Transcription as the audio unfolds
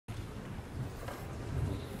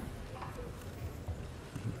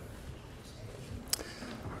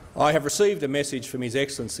I have received a message from His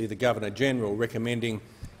Excellency the Governor-General recommending,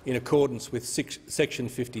 in accordance with Section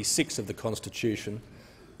 56 of the Constitution,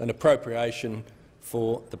 an appropriation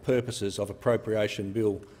for the purposes of Appropriation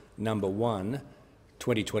Bill No. 1,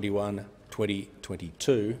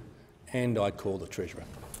 2021-2022, and I call the Treasurer.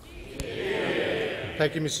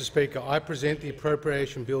 Thank you, Mr Speaker. I present the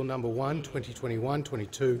Appropriation Bill No. 1,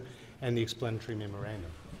 2021-22 and the explanatory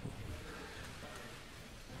memorandum.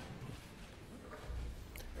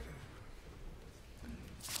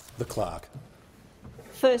 The Clerk.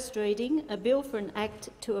 First reading, a bill for an Act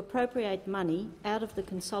to appropriate money out of the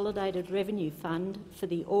Consolidated Revenue Fund for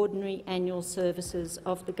the ordinary annual services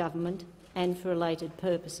of the government and for related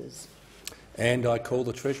purposes. And I call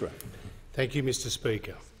the Treasurer. Thank you, Mr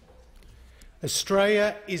Speaker.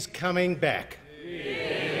 Australia is coming back.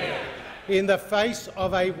 Yeah. In the face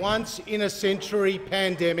of a once-in-a-century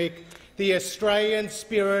pandemic, the Australian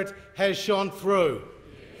spirit has shone through.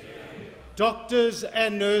 Doctors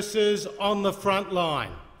and nurses on the front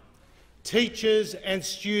line, teachers and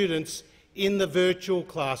students in the virtual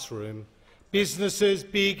classroom, businesses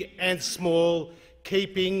big and small,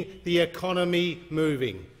 keeping the economy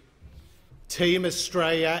moving. Team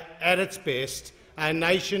Australia at its best, a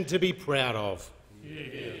nation to be proud of.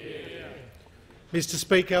 Yeah. Mr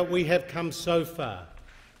Speaker, we have come so far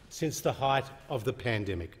since the height of the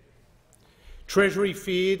pandemic. Treasury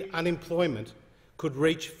feared unemployment could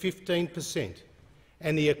reach 15%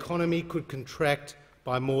 and the economy could contract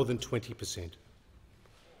by more than 20%.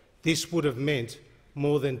 This would have meant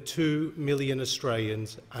more than 2 million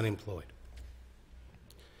Australians unemployed.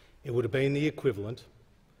 It would have been the equivalent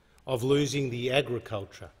of losing the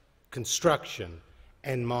agriculture, construction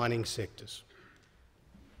and mining sectors.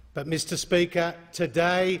 But, Mr Speaker,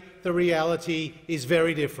 today the reality is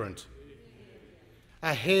very different.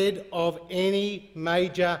 Ahead of any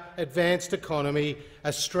major advanced economy,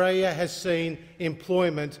 Australia has seen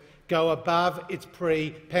employment go above its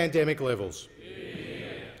pre-pandemic levels.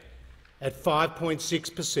 At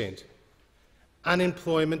 5.6%,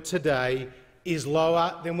 unemployment today is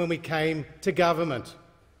lower than when we came to government.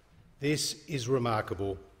 This is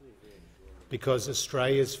remarkable because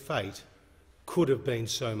Australia's fate could have been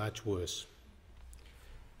so much worse.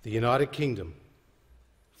 The United Kingdom,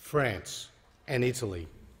 France and Italy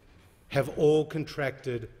have all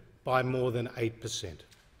contracted by more than 8%.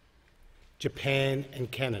 Japan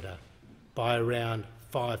and Canada by around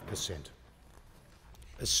 5%.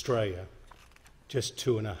 Australia just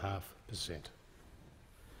 2.5%.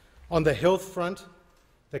 On the health front,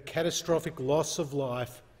 the catastrophic loss of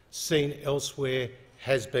life seen elsewhere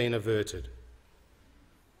has been averted.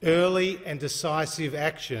 Early and decisive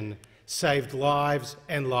action saved lives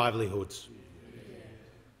and livelihoods.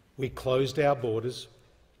 We closed our borders,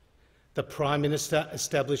 the Prime Minister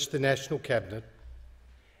established the National Cabinet,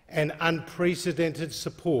 and unprecedented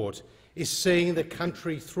support is seeing the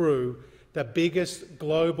country through the biggest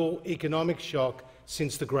global economic shock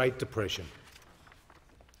since the Great Depression.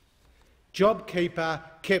 JobKeeper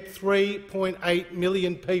kept 3.8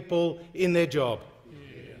 million people in their job.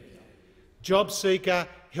 JobSeeker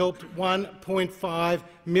helped 1.5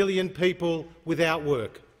 million people without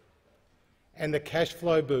work. And the cash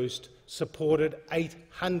flow boost supported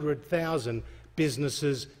 800,000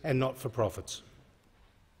 businesses and not-for-profits.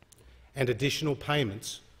 And additional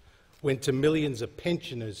payments went to millions of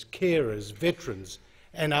pensioners, carers, veterans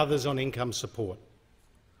and others on income support.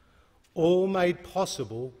 All made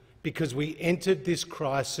possible because we entered this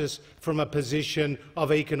crisis from a position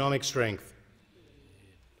of economic strength.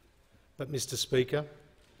 But, Mr Speaker,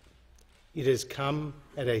 it has come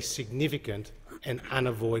at a significant and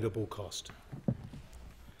unavoidable cost.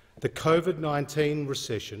 The COVID-19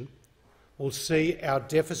 recession will see our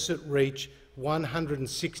deficit reach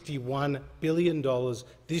 $161 billion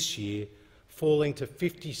this year, falling to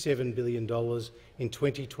 $57 billion in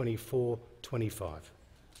 2024-25.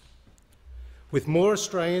 With more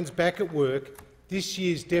Australians back at work, this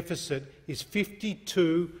year's deficit is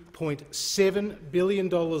 $52.7 billion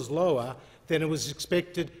lower than it was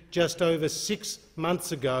expected just over 6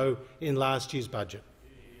 months ago in last year's budget.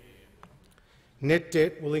 Net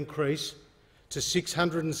debt will increase to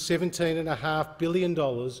 $617.5 billion,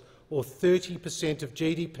 or 30% of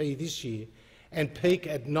GDP this year, and peak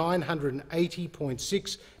at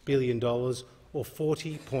 $980.6 billion, or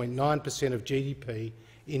 40.9% of GDP,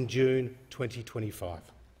 in June 2025.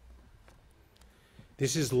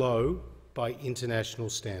 This is low by international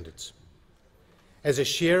standards. As a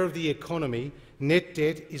share of the economy, net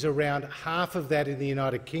debt is around half of that in the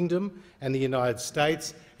United Kingdom and the United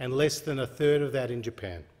States, and less than a third of that in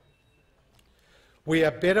Japan. We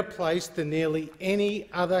are better placed than nearly any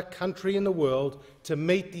other country in the world to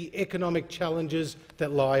meet the economic challenges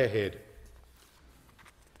that lie ahead.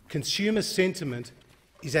 Consumer sentiment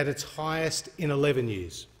is at its highest in 11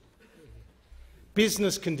 years.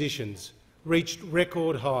 Business conditions reached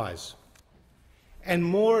record highs, and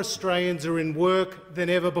more Australians are in work than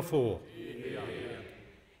ever before.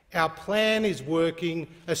 Our plan is working.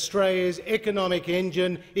 Australia's economic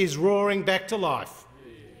engine is roaring back to life.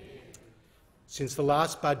 Since the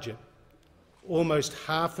last budget, almost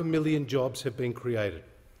 500,000 jobs have been created.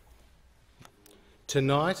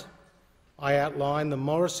 Tonight, I outline the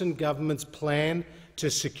Morrison government's plan to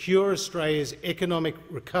secure Australia's economic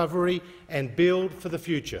recovery and build for the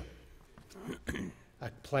future. A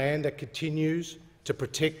plan that continues to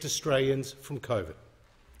protect Australians from COVID.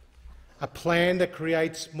 A plan that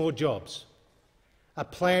creates more jobs. A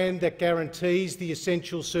plan that guarantees the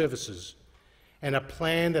essential services. And a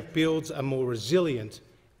plan that builds a more resilient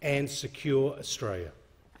and secure Australia.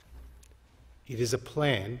 It is a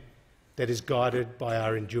plan that is guided by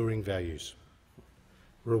our enduring values: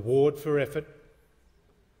 reward for effort,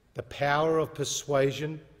 the power of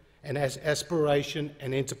persuasion and aspiration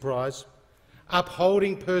and enterprise,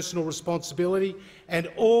 upholding personal responsibility and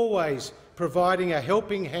always providing a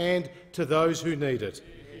helping hand to those who need it.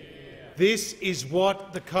 This is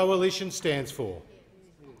what the Coalition stands for.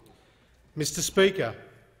 Mr. Speaker,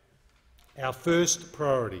 our first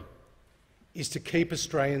priority is to keep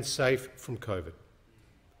Australians safe from COVID.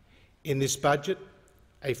 In this budget,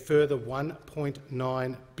 a further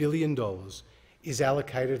 $1.9 billion is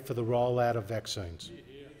allocated for the rollout of vaccines.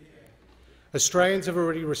 Australians have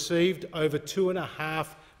already received over 2.5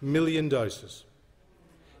 million doses.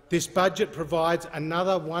 This budget provides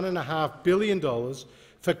another $1.5 billion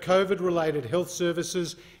for COVID-related health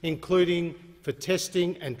services, including for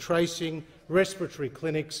testing and tracing, respiratory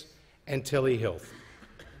clinics and telehealth.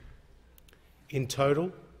 In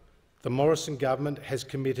total, the Morrison government has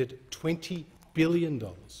committed $20 billion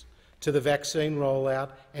to the vaccine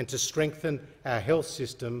rollout and to strengthen our health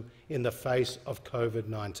system in the face of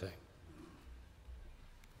COVID-19.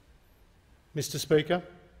 Mr. Speaker,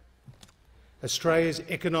 Australia's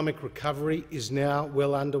economic recovery is now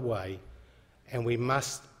well underway, and we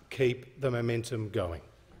must keep the momentum going.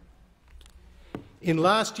 In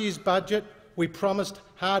last year's budget, we promised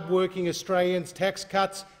hard-working Australians tax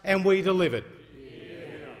cuts, and we delivered.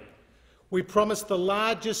 We promised the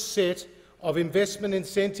largest set of investment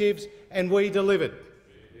incentives, and we delivered.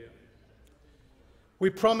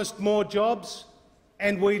 We promised more jobs,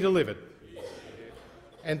 and we delivered.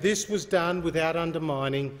 And this was done without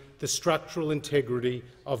undermining the structural integrity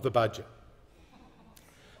of the budget.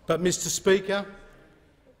 But, Mr. Speaker,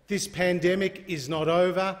 this pandemic is not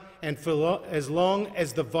over, and for as long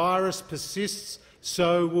as the virus persists,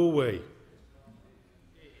 so will we.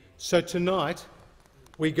 So tonight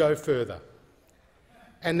we go further,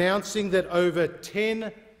 announcing that over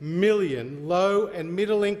 10 million low and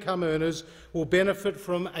middle income earners will benefit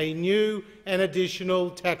from a new and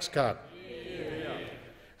additional tax cut.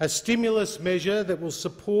 A stimulus measure that will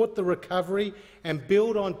support the recovery and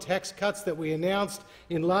build on tax cuts that we announced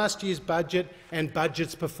in last year's budget and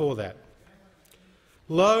budgets before that.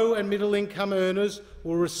 Low and middle income earners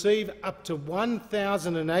will receive up to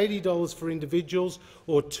 $1,080 for individuals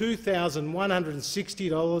or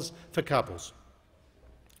 $2,160 for couples.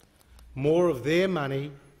 More of their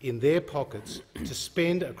money in their pockets to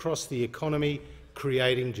spend across the economy,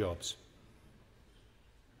 creating jobs.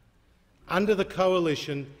 Under the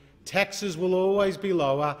Coalition, taxes will always be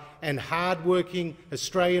lower and hard-working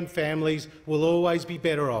Australian families will always be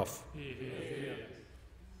better off.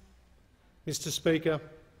 Mr. Speaker,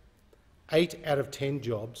 8 out of 10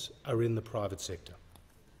 jobs are in the private sector.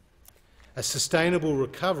 A sustainable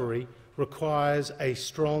recovery requires a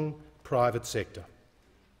strong private sector.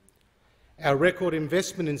 Our record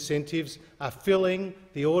investment incentives are filling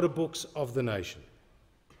the order books of the nation.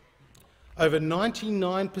 Over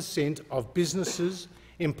 99% of businesses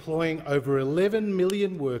employing over 11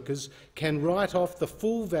 million workers can write off the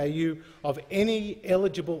full value of any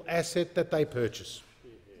eligible asset that they purchase.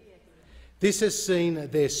 This has seen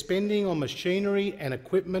their spending on machinery and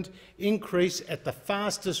equipment increase at the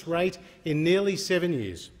fastest rate in nearly 7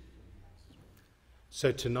 years.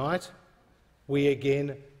 So tonight, we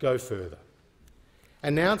again go further,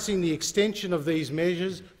 announcing the extension of these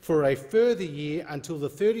measures for a further year until the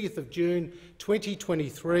 30th of June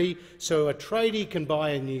 2023, so a tradie can buy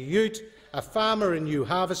a new ute, a farmer a new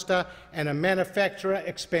harvester and a manufacturer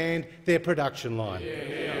expand their production line.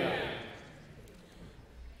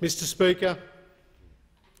 Mr. Speaker,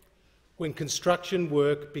 when construction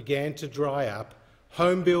work began to dry up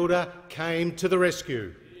HomeBuilder came to the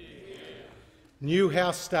rescue. New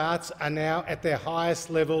house starts are now at their highest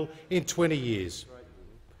level in 20 years.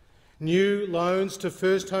 New loans to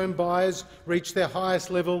first home buyers reached their highest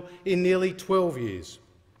level in nearly 12 years.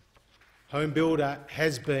 HomeBuilder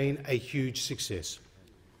has been a huge success.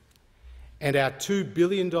 And our $2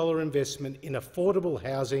 billion investment in affordable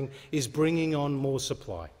housing is bringing on more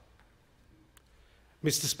supply.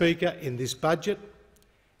 Mr Speaker, in this budget,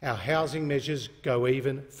 our housing measures go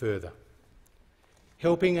even further,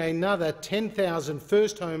 helping another 10,000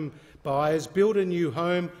 first home buyers build a new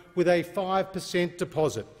home with a 5%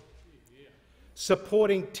 deposit,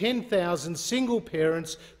 supporting 10,000 single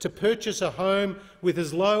parents to purchase a home with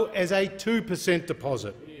as low as a 2%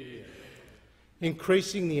 deposit,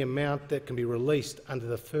 increasing the amount that can be released under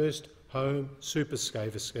the First Home Super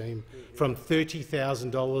Saver scheme from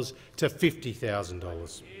 $30,000 to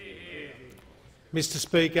 $50,000. Mr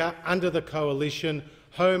Speaker, under the coalition,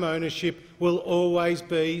 home ownership will always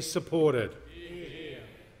be supported.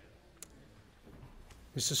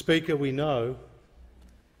 Mr Speaker, we know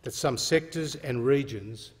that some sectors and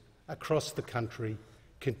regions across the country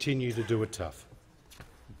continue to do it tough.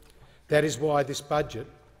 That is why this budget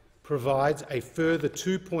provides a further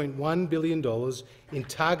 $2.1 billion in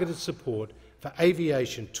targeted support for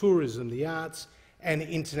aviation, tourism, the arts and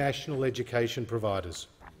international education providers.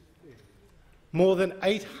 More than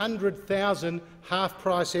 800,000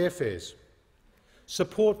 half-price airfares,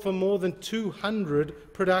 support for more than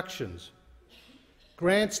 200 productions,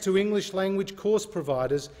 grants to English language course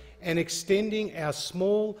providers and extending our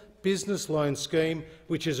small business loan scheme,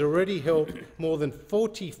 which has already helped more than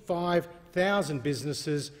 45,000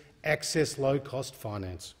 businesses access low-cost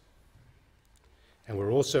finance. And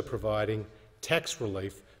we're also providing tax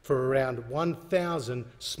relief for around 1,000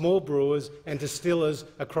 small brewers and distillers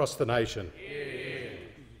across the nation.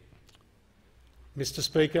 Mr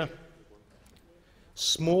Speaker,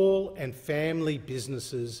 small and family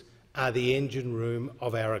businesses are the engine room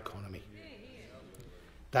of our economy.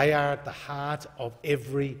 They are at the heart of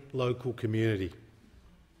every local community.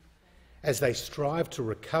 As they strive to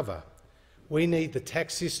recover, we need the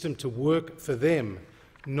tax system to work for them,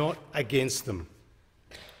 not against them.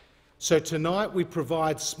 So tonight we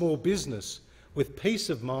provide small business with peace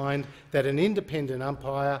of mind that an independent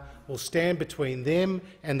umpire will stand between them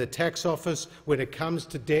and the tax office when it comes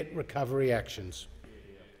to debt recovery actions.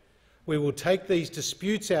 We will take these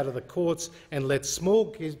disputes out of the courts and let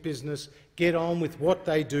small business get on with what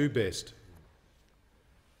they do best.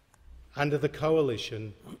 Under the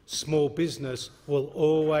coalition, small business will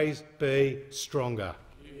always be stronger.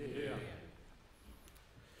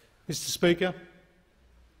 Mr Speaker,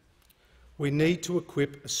 we need to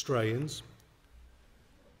equip Australians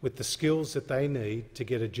with the skills that they need to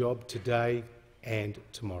get a job today and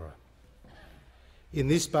tomorrow. In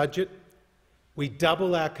this budget, we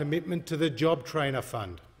double our commitment to the Job Trainer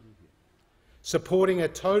Fund, supporting a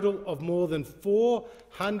total of more than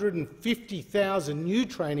 450,000 new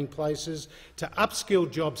training places to upskill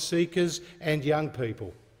job seekers and young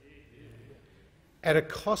people. At a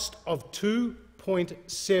cost of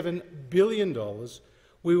 $2.7 billion,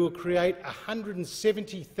 we will create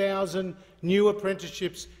 170,000 new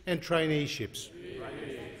apprenticeships and traineeships.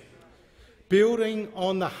 Building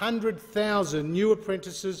on the 100,000 new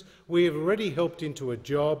apprentices we have already helped into a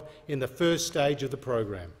job in the first stage of the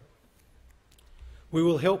program. We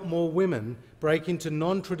will help more women break into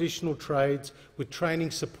non-traditional trades with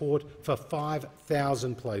training support for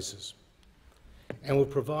 5,000 places, and will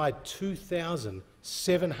provide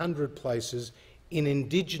 2,700 places in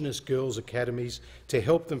Indigenous girls' academies to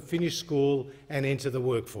help them finish school and enter the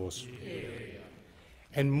workforce,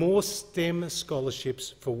 and more STEM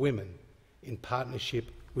scholarships for women in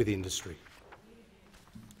partnership with industry.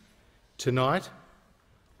 Tonight,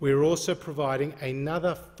 we are also providing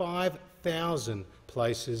another 5,000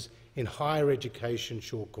 places in higher education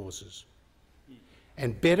short courses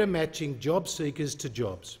and better matching job seekers to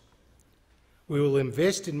jobs. We will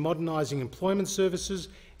invest in modernising employment services,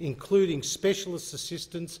 including specialist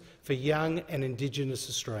assistance for young and Indigenous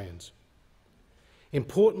Australians.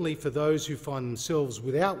 Importantly, for those who find themselves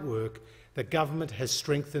without work, the government has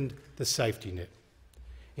strengthened the safety net,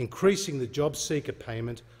 increasing the job seeker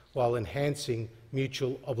payment while enhancing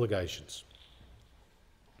mutual obligations.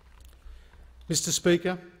 Mr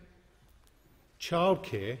Speaker,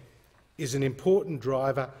 childcare is an important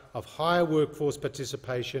driver of higher workforce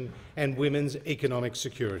participation and women's economic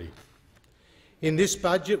security. In this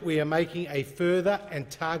budget, we are making a further and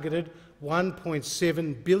targeted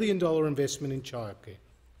 $1.7 billion investment in childcare.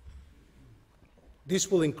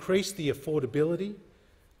 This will increase the affordability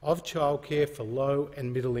of childcare for low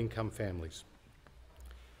and middle-income families.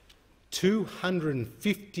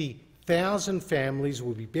 250,000 families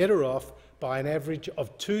will be better off by an average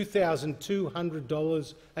of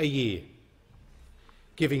 $2,200 a year,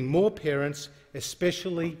 giving more parents,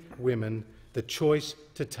 especially women, the choice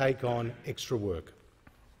to take on extra work.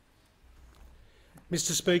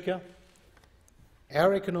 Mr. Speaker,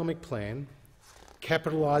 our economic plan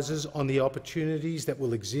capitalises on the opportunities that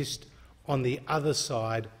will exist on the other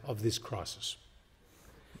side of this crisis,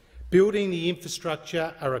 building the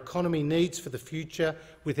infrastructure our economy needs for the future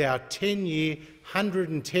with our 10-year,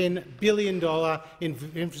 $110 billion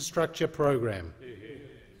infrastructure program.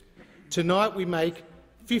 Tonight we make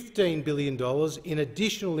 $15 billion in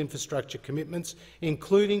additional infrastructure commitments,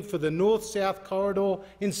 including for the North-South Corridor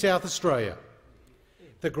in South Australia,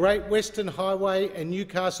 the Great Western Highway and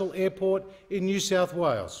Newcastle Airport in New South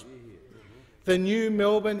Wales, the new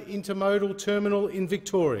Melbourne Intermodal Terminal in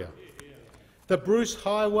Victoria, the Bruce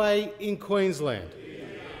Highway in Queensland,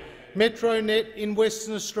 MetroNet in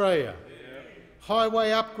Western Australia,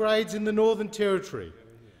 highway upgrades in the Northern Territory,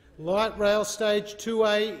 Light Rail Stage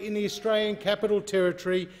 2A in the Australian Capital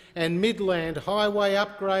Territory and Midland highway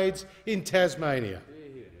upgrades in Tasmania.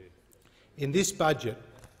 In this budget,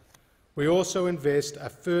 we also invest a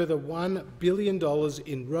further $1 billion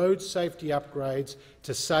in road safety upgrades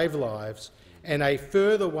to save lives and a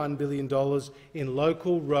further $1 billion in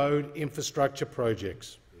local road infrastructure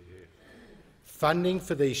projects. Funding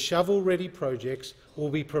for these shovel-ready projects will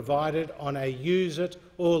be provided on a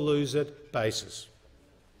use-it-or-lose-it basis.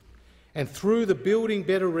 And through the Building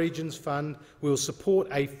Better Regions Fund, we will support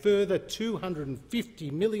a further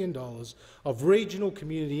 $250 million of regional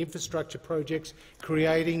community infrastructure projects,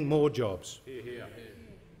 creating more jobs.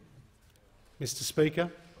 Mr.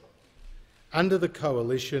 Speaker, under the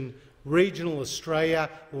Coalition, regional Australia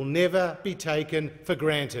will never be taken for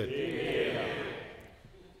granted.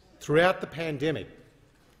 Throughout the pandemic,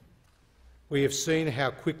 we have seen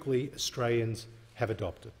how quickly Australians have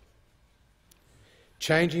adopted,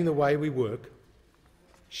 changing the way we work,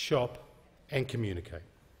 shop and communicate,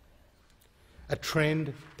 a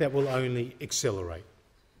trend that will only accelerate.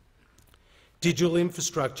 Digital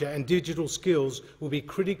infrastructure and digital skills will be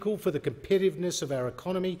critical for the competitiveness of our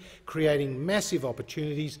economy, creating massive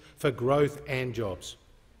opportunities for growth and jobs.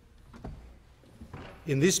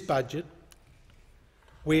 In this budget,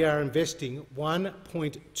 we are investing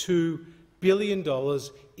 $1.2 billion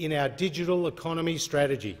in our digital economy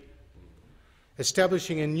strategy,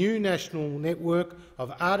 establishing a new national network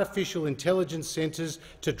of artificial intelligence centres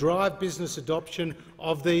to drive business adoption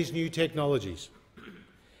of these new technologies,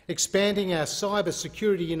 expanding our Cyber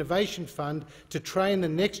Security Innovation Fund to train the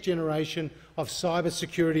next generation of cyber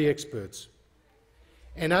security experts,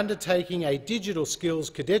 and undertaking a digital skills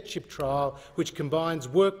cadetship trial which combines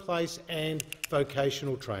workplace and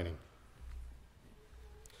vocational training.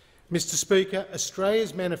 Mr. Speaker,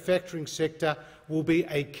 Australia's manufacturing sector will be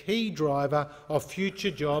a key driver of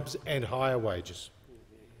future jobs and higher wages.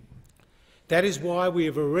 That is why we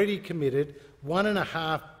have already committed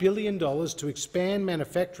 $1.5 billion to expand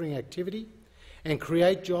manufacturing activity and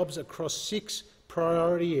create jobs across 6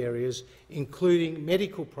 priority areas, including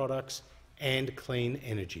medical products and clean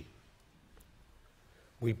energy.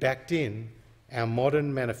 We backed in our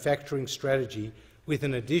modern manufacturing strategy with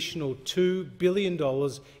an additional $2 billion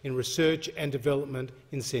in research and development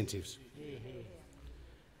incentives.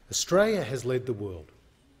 Australia has led the world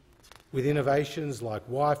with innovations like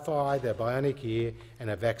Wi-Fi, the bionic ear and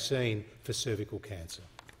a vaccine for cervical cancer.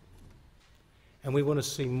 And we want to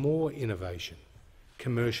see more innovation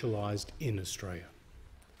commercialised in Australia.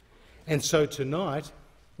 And so tonight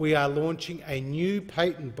we are launching a new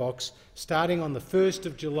patent box starting on the 1st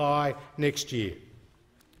of July next year.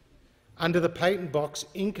 Under the patent box,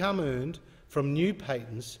 income earned from new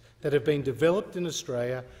patents that have been developed in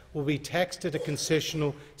Australia will be taxed at a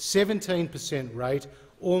concessional 17% rate,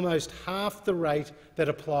 almost half the rate that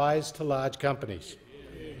applies to large companies.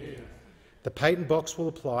 The patent box will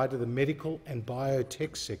apply to the medical and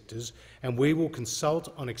biotech sectors, and we will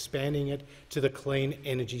consult on expanding it to the clean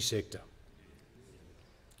energy sector.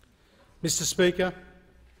 Mr. Speaker,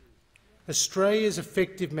 Australia's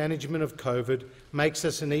effective management of COVID makes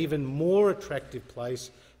us an even more attractive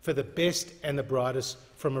place for the best and the brightest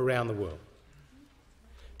from around the world.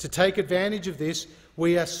 To take advantage of this,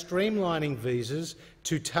 we are streamlining visas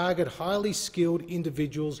to target highly skilled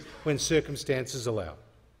individuals when circumstances allow.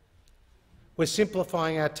 We're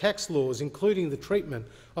simplifying our tax laws, including the treatment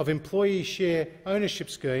of employee share ownership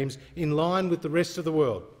schemes, in line with the rest of the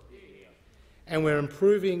world. And we're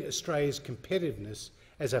improving Australia's competitiveness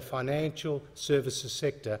as a financial services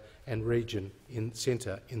sector and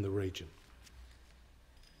centre in the region.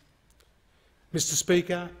 Mr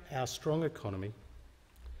Speaker, our strong economy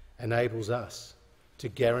enables us to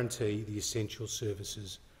guarantee the essential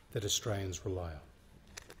services that Australians rely on.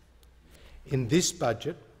 In this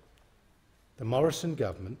budget, the Morrison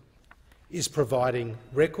government is providing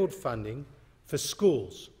record funding for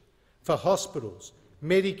schools, for hospitals,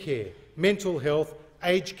 Medicare, mental health,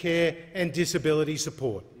 aged care and disability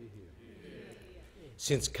support.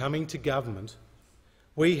 Since coming to government,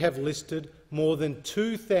 we have listed more than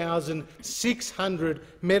 2,600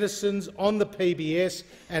 medicines on the PBS,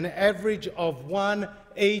 an average of one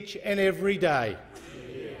each and every day.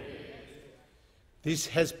 This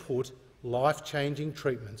has put life-changing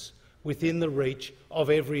treatments within the reach of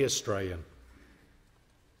every Australian.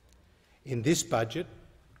 In this budget,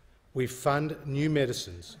 we fund new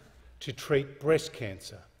medicines to treat breast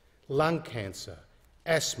cancer, lung cancer,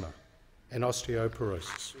 asthma and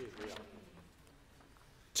osteoporosis.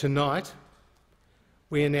 Tonight,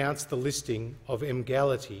 we announced the listing of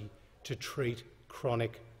Emgality to treat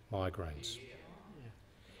chronic migraines.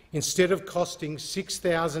 Instead of costing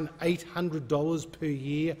 $6,800 per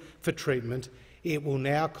year for treatment, it will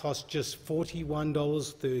now cost just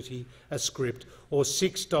 $41.30 a script or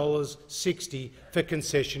 $6.60 for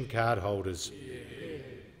concession card holders.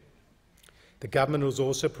 The government is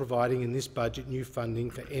also providing in this budget new funding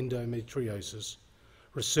for endometriosis,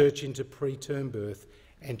 research into preterm birth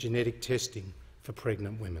and genetic testing for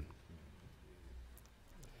pregnant women.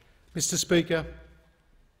 Mr Speaker,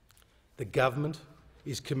 the government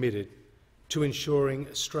is committed to ensuring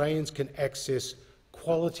Australians can access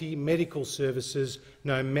quality medical services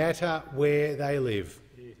no matter where they live.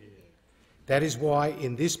 That is why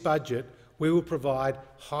in this budget we will provide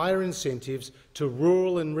higher incentives to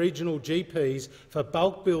rural and regional GPs for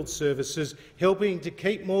bulk billed services, helping to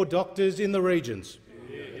keep more doctors in the regions.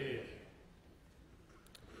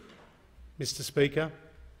 Mr Speaker,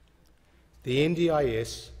 the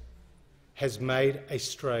NDIS has made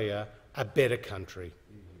Australia a better country,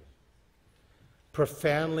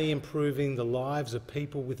 profoundly improving the lives of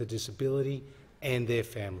people with a disability and their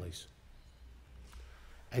families.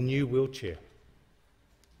 A new wheelchair,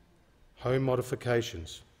 home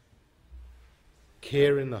modifications,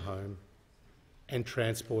 care in the home and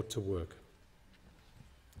transport to work.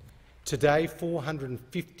 Today,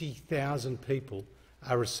 450,000 people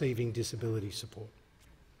are receiving disability support.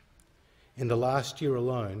 In the last year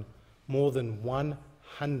alone, more than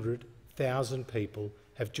 100,000 people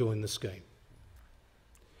have joined the scheme.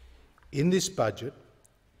 In this budget,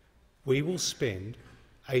 we will spend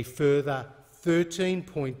a further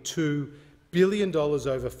 $13.2 billion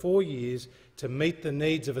over 4 years to meet the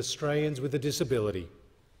needs of Australians with a disability.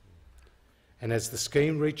 And as the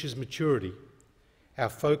scheme reaches maturity, our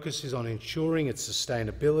focus is on ensuring its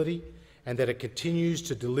sustainability and that it continues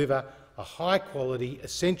to deliver a high-quality,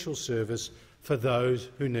 essential service for those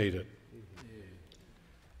who need it.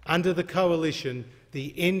 Under the Coalition,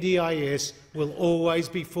 the NDIS will always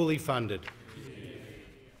be fully funded.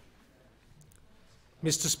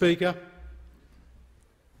 Mr Speaker,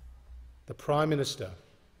 the Prime Minister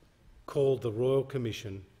called the Royal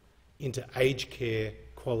Commission into aged care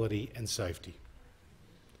quality and safety.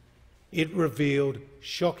 It revealed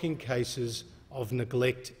shocking cases of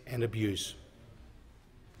neglect and abuse.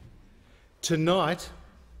 Tonight,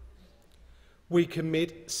 we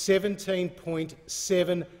commit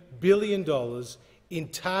 $17.7 billion in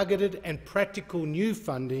targeted and practical new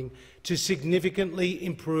funding to significantly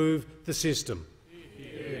improve the system.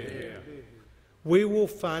 We will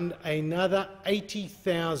fund another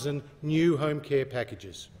 80,000 new home care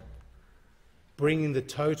packages, bringing the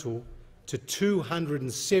total to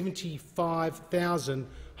 275,000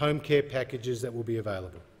 home care packages that will be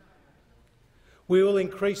available. We will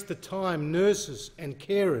increase the time nurses and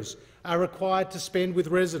carers are required to spend with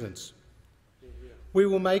residents. We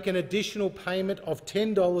will make an additional payment of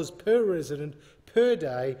 $10 per resident per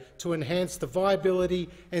day to enhance the viability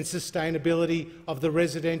and sustainability of the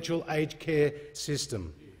residential aged care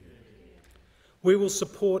system. We will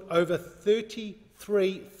support over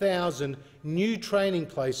 33,000 new training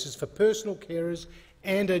places for personal carers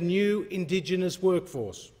and a new Indigenous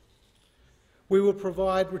workforce. We will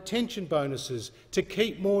provide retention bonuses to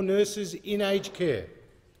keep more nurses in aged care.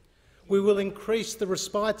 We will increase the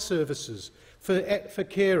respite services for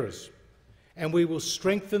carers, and we will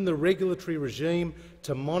strengthen the regulatory regime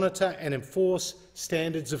to monitor and enforce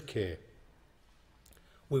standards of care.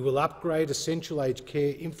 We will upgrade essential aged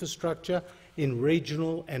care infrastructure in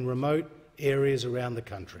regional and remote areas around the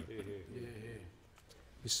country.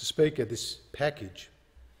 Mr Speaker, this package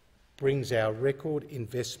brings our record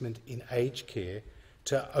investment in aged care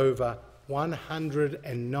to over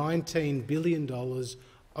 $119 billion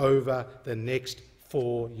over the next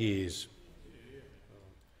 4 years.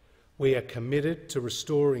 We are committed to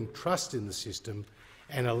restoring trust in the system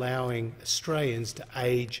and allowing Australians to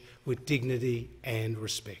age with dignity and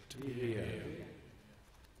respect.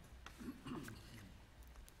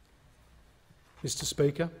 Mr.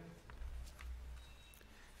 Speaker,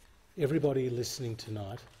 everybody listening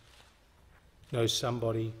tonight knows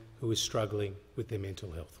somebody who is struggling with their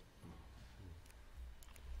mental health.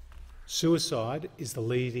 Suicide is the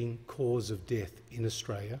leading cause of death in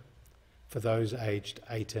Australia for those aged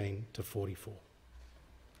 18 to 44.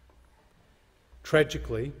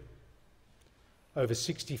 Tragically, over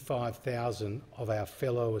 65,000 of our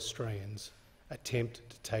fellow Australians attempt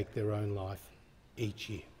to take their own life each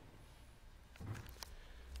year.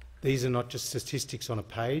 These are not just statistics on a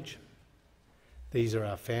page. These are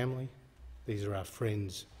our family, these are our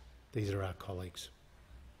friends, these are our colleagues.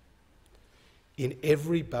 In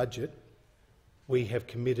every budget, we have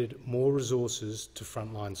committed more resources to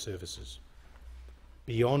frontline services.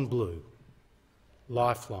 Beyond Blue,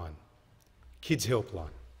 Lifeline, Kids Helpline.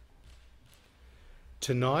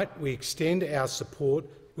 Tonight, we extend our support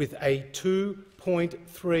with a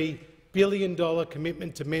 $2.3 billion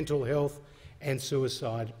commitment to mental health and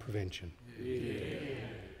suicide prevention.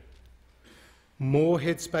 More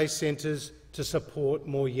Headspace centres to support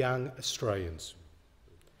more young Australians.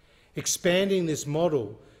 Expanding this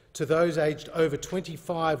model to those aged over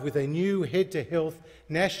 25 with a new Head to Health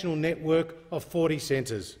national network of 40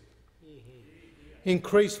 centres.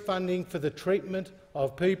 Increased funding for the treatment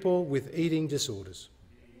of people with eating disorders.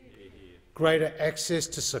 Greater access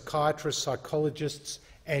to psychiatrists, psychologists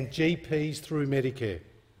and GPs through Medicare.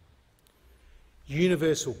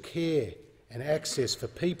 Universal care and access for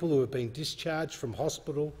people who have been discharged from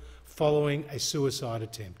hospital following a suicide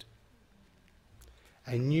attempt.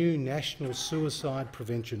 A new National Suicide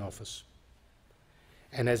Prevention Office.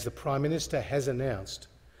 And as the Prime Minister has announced,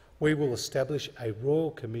 we will establish a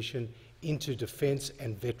Royal Commission into defence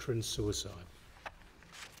and veteran suicide.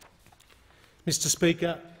 Mr.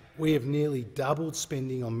 Speaker, we have nearly doubled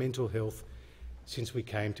spending on mental health since we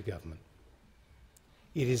came to government.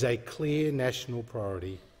 It is a clear national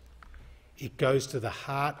priority. It goes to the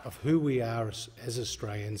heart of who we are as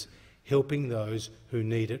Australians, helping those who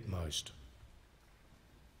need it most.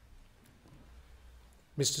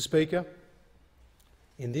 Mr. Speaker,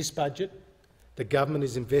 in this budget, the government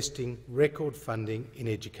is investing record funding in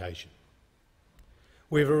education.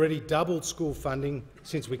 We've already doubled school funding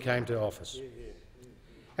since we came to office.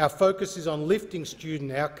 Our focus is on lifting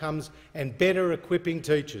student outcomes and better equipping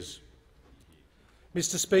teachers.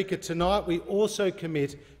 Mr. Speaker, tonight we also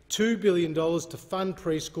commit $2 billion to fund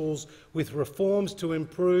preschools with reforms to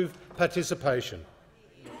improve participation.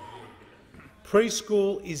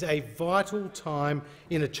 Preschool is a vital time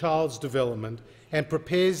in a child's development and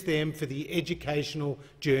prepares them for the educational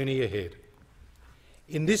journey ahead.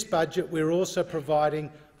 In this budget, we're also providing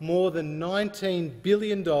more than $19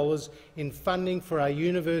 billion in funding for our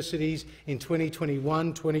universities in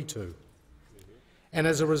 2021-22. And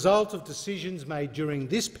as a result of decisions made during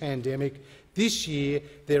this pandemic, this year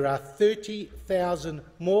there are 30,000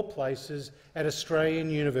 more places at Australian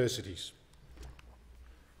universities.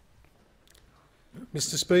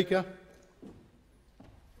 Mr. Speaker,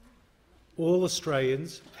 all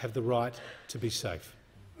Australians have the right to be safe.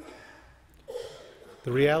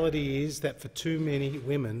 The reality is that for too many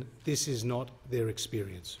women, this is not their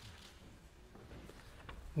experience.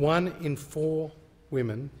 1 in 4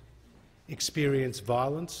 women experience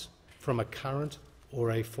violence from a current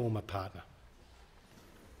or a former partner.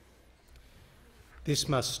 This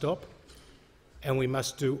must stop, and we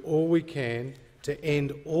must do all we can to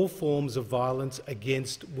end all forms of violence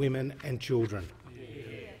against women and children.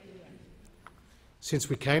 Since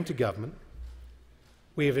we came to government,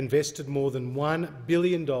 we have invested more than $1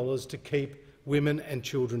 billion to keep women and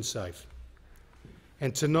children safe.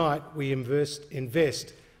 And tonight we invest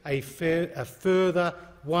a further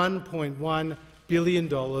 $1.1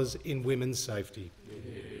 billion in women's safety,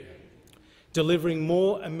 delivering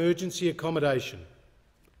more emergency accommodation,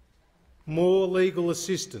 more legal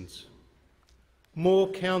assistance,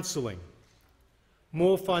 more counselling,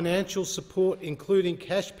 more financial support, including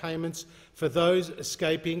cash payments for those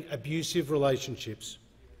escaping abusive relationships,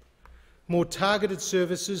 more targeted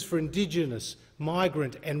services for Indigenous,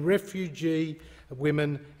 migrant and refugee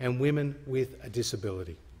women and women with a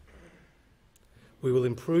disability. We will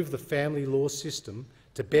improve the family law system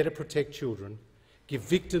to better protect children, give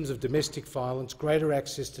victims of domestic violence greater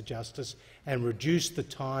access to justice and reduce the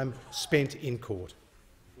time spent in court.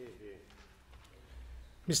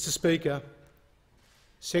 Mr. Speaker,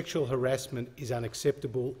 sexual harassment is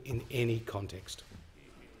unacceptable in any context.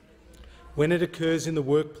 When it occurs in the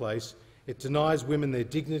workplace, it denies women their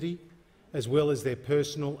dignity as well as their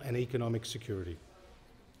personal and economic security.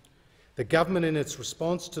 The government, in its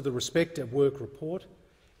response to the Respect at Work report,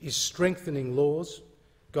 is strengthening laws,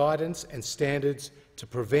 guidance and standards to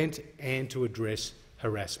prevent and to address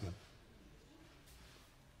harassment.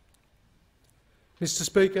 Mr.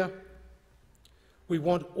 Speaker, we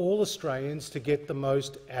want all Australians to get the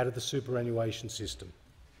most out of the superannuation system.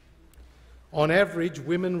 On average,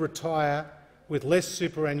 women retire with less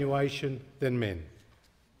superannuation than men.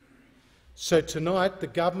 So tonight the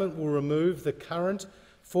government will remove the current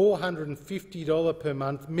 $450 per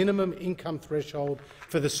month minimum income threshold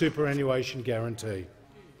for the superannuation guarantee.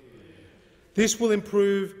 This will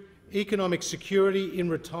improve economic security in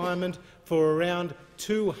retirement for around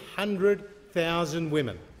 200,000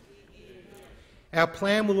 women. Our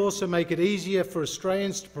plan will also make it easier for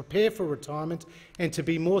Australians to prepare for retirement and to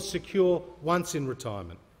be more secure once in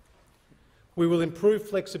retirement. We will improve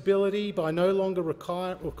flexibility by no longer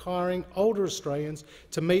requiring older Australians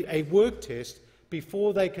to meet a work test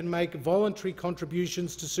before they can make voluntary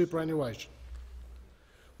contributions to superannuation.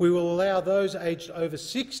 We will allow those aged over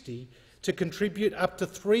 60 to contribute up to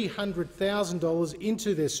 $300,000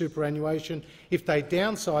 into their superannuation if they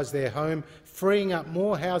downsize their home, freeing up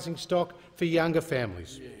more housing stock for younger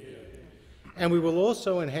families. And we will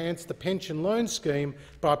also enhance the pension loan scheme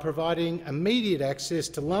by providing immediate access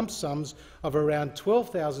to lump sums of around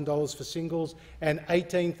 $12,000 for singles and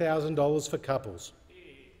 $18,000 for couples.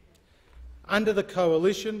 Under the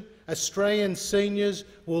Coalition, Australian seniors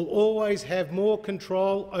will always have more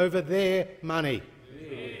control over their money.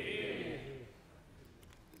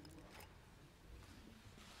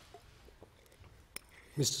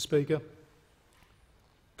 Mr. Speaker,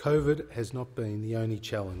 COVID has not been the only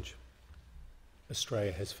challenge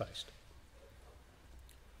Australia has faced.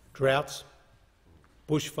 Droughts,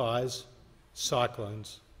 bushfires,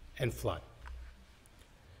 cyclones and flood.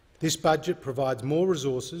 This budget provides more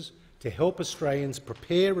resources to help Australians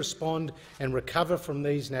prepare, respond and recover from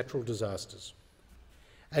these natural disasters.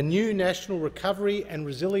 A new National Recovery and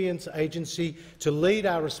Resilience Agency to lead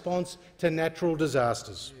our response to natural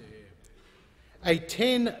disasters. A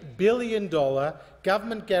 $10 billion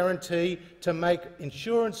government guarantee to make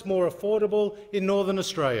insurance more affordable in Northern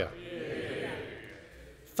Australia.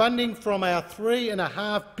 Funding from our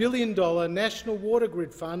 $3.5 billion National Water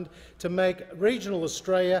Grid Fund to make regional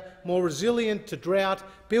Australia more resilient to drought,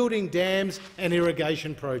 building dams and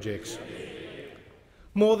irrigation projects.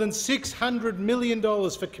 More than $600 million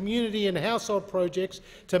for community and household projects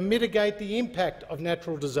to mitigate the impact of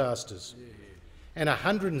natural disasters. And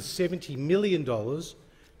 $170 million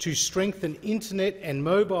to strengthen internet and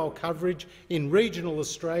mobile coverage in regional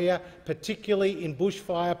Australia, particularly in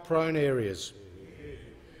bushfire-prone areas.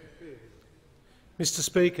 Mr.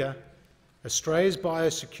 Speaker, Australia's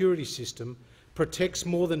biosecurity system protects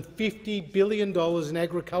more than $50 billion in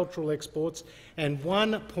agricultural exports and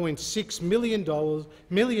 1.6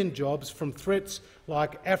 million jobs from threats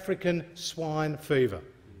like African swine fever.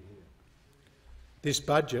 This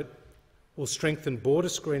budget will strengthen border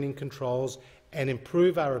screening controls and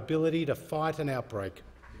improve our ability to fight an outbreak.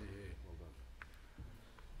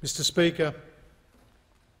 Mr. Speaker,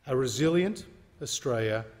 a resilient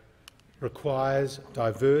Australia requires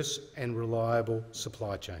diverse and reliable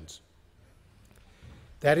supply chains.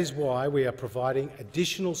 That is why we are providing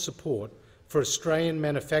additional support for Australian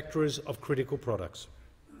manufacturers of critical products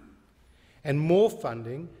and more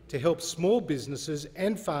funding to help small businesses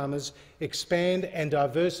and farmers expand and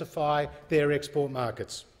diversify their export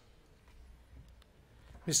markets.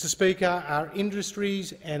 Mr. Speaker, our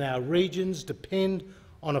industries and our regions depend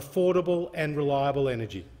on affordable and reliable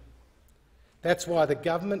energy. That's why the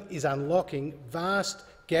government is unlocking vast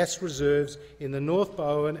gas reserves in the North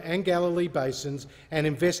Bowen and Galilee basins and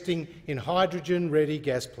investing in hydrogen-ready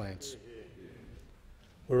gas plants.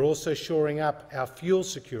 We're also shoring up our fuel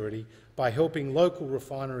security by helping local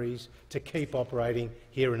refineries to keep operating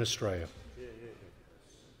here in Australia.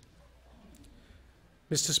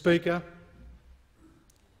 Mr. Speaker,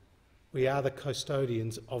 we are the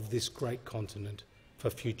custodians of this great continent for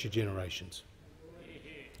future generations.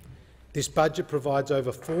 This budget provides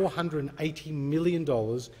over $480 million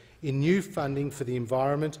in new funding for the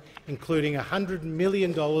environment, including $100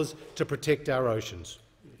 million to protect our oceans.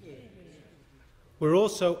 We're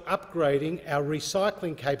also upgrading our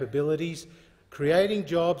recycling capabilities, creating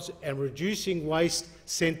jobs and reducing waste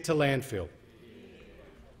sent to landfill.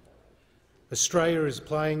 Australia is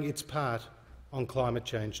playing its part on climate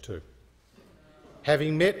change too,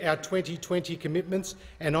 having met our 2020 commitments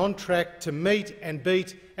and on track to meet and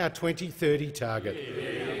beat our 2030 target.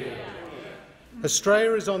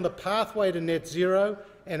 Australia is on the pathway to net zero,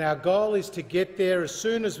 and our goal is to get there as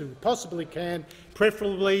soon as we possibly can,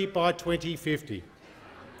 preferably by 2050.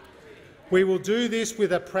 We will do this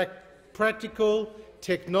with a practical,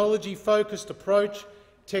 technology-focused approach.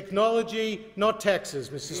 Technology, not taxes,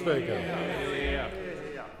 Mr. Speaker.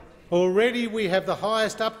 Already we have the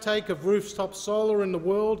highest uptake of rooftop solar in the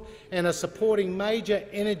world and are supporting major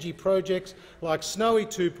energy projects like Snowy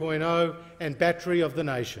 2.0 and Battery of the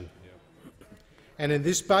Nation. And in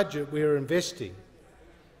this budget we are investing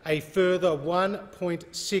a further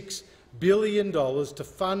 $1.6 billion to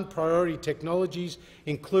fund priority technologies,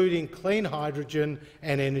 including clean hydrogen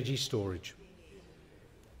and energy storage.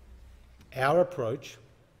 Our approach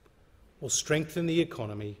will strengthen the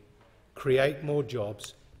economy, create more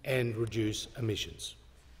jobs and reduce emissions.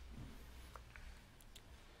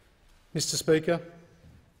 Mr. Speaker,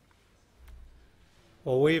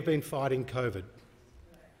 while we have been fighting COVID,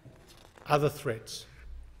 other threats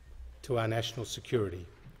to our national security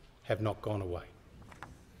have not gone away.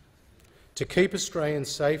 To keep Australians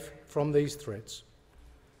safe from these threats,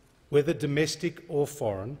 whether domestic or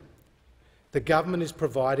foreign, the government is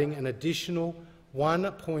providing an additional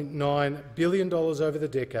 $1.9 billion over the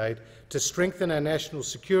decade to strengthen our national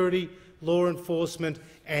security, law enforcement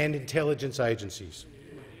and intelligence agencies.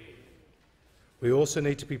 We also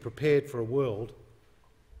need to be prepared for a world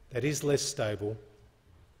that is less stable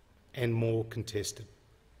and more contested.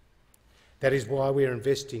 That is why we are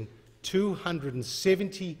investing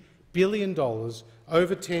 $270 billion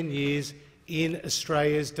over 10 years in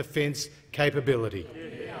Australia's defence capability.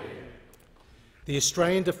 The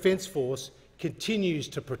Australian Defence Force continues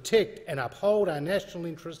to protect and uphold our national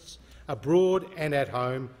interests abroad and at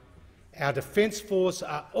home. Our Defence Force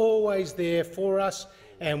are always there for us,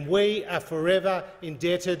 and we are forever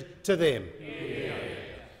indebted to them.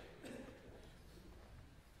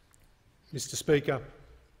 Mr. Speaker,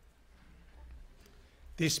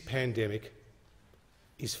 this pandemic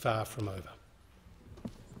is far from over.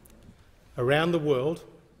 Around the world,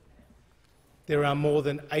 there are more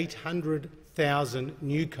than 800,000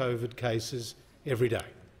 new COVID cases every day.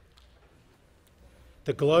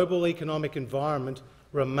 The global economic environment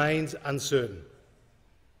remains uncertain.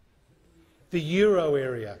 The euro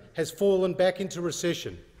area has fallen back into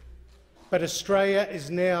recession, but Australia is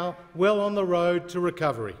now well on the road to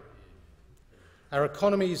recovery. Our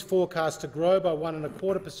economy is forecast to grow by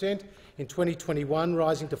 1.25% in 2021,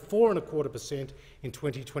 rising to 4.25% in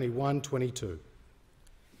 2021-22.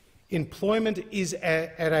 Employment is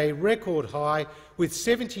at a record high, with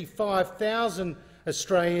 75,000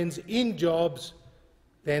 Australians in jobs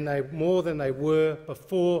more than they were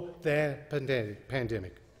before the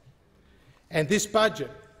pandemic. And this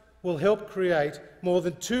budget will help create more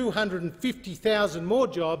than 250,000 more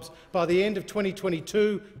jobs by the end of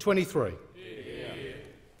 2022-23.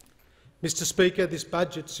 Mr. Speaker, this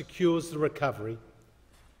budget secures the recovery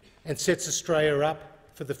and sets Australia up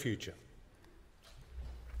for the future.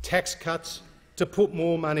 Tax cuts to put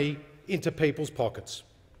more money into people's pockets.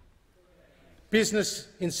 Business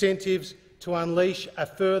incentives to unleash a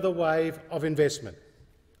further wave of investment.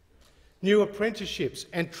 New apprenticeships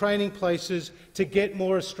and training places to get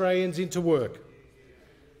more Australians into work.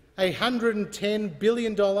 A $110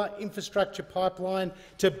 billion infrastructure pipeline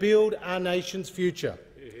to build our nation's future.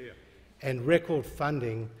 And record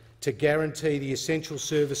funding to guarantee the essential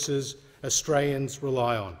services Australians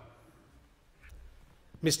rely on.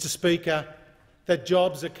 Mr. Speaker, the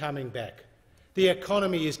jobs are coming back, the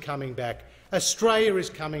economy is coming back, Australia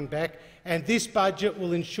is coming back, and this budget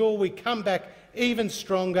will ensure we come back even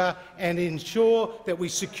stronger and ensure that we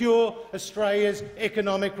secure Australia's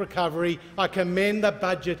economic recovery. I commend the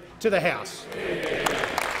budget to the House.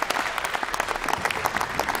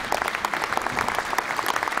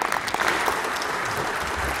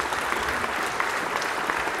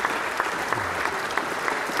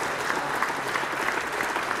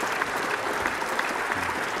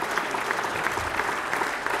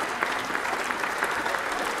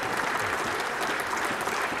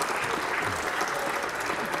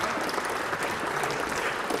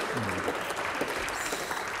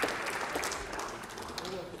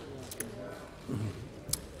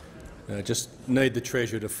 I just need the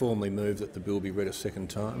Treasurer to formally move that the bill be read a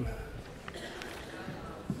second time.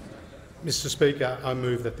 Mr. Speaker, I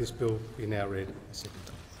move that this bill be now read a second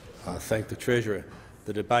time. I thank the Treasurer.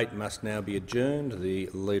 The debate must now be adjourned.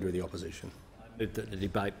 The Leader of the Opposition. I move that the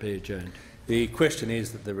debate be adjourned. The question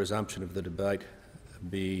is that the resumption of the debate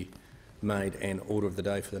be made an order of the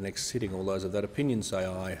day for the next sitting. All those of that opinion say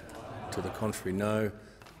aye. To the contrary, no.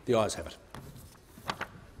 The ayes have it.